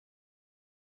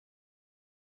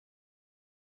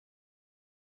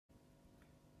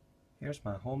Here's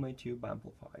my homemade tube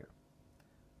amplifier.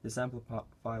 This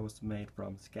amplifier was made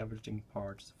from scavenging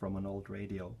parts from an old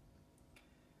radio.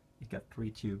 It got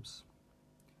 3 tubes.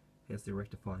 Here's the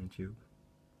rectifying tube.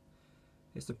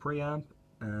 Here's the preamp,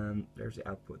 and there's the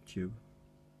output tube.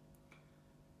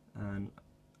 And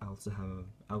I also have an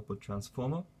output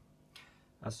transformer,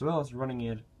 as well as running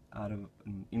it out of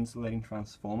an insulating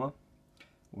transformer,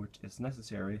 which is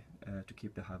necessary to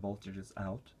keep the high voltages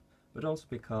out, but also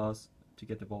because to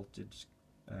get the voltage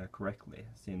correctly,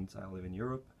 since I live in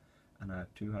Europe and I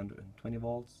have 220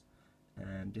 volts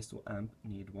and this amp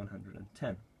need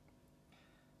 110,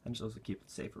 and just also keep it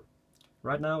safer.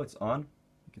 Right now it's on,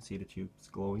 you can see the tube is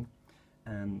glowing,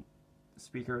 and the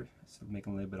speaker is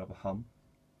making a little bit of a hum.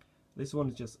 This one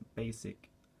is just a basic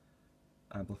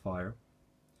amplifier,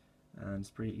 and it's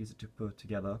pretty easy to put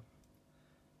together.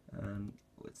 And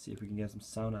let's see if we can get some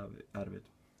sound out of it.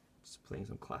 Just playing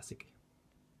some classic.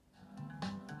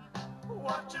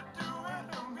 What you doing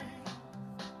to me?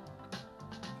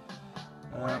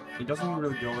 It doesn't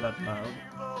really go that loud,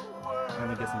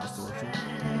 and it gets some distortion.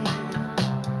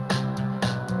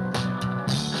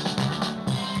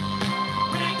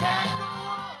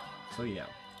 So yeah,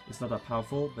 it's not that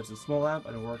powerful, but it's a small amp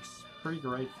and it works pretty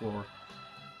great for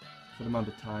the amount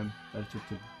of time that it took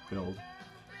to build.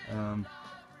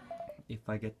 If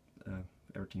I get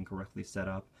everything correctly set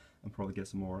up and probably get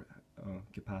some more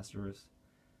capacitors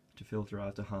to filter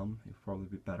out the hum, it will probably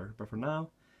be better. But for now,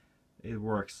 it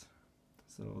works.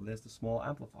 So there's the small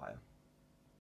amplifier.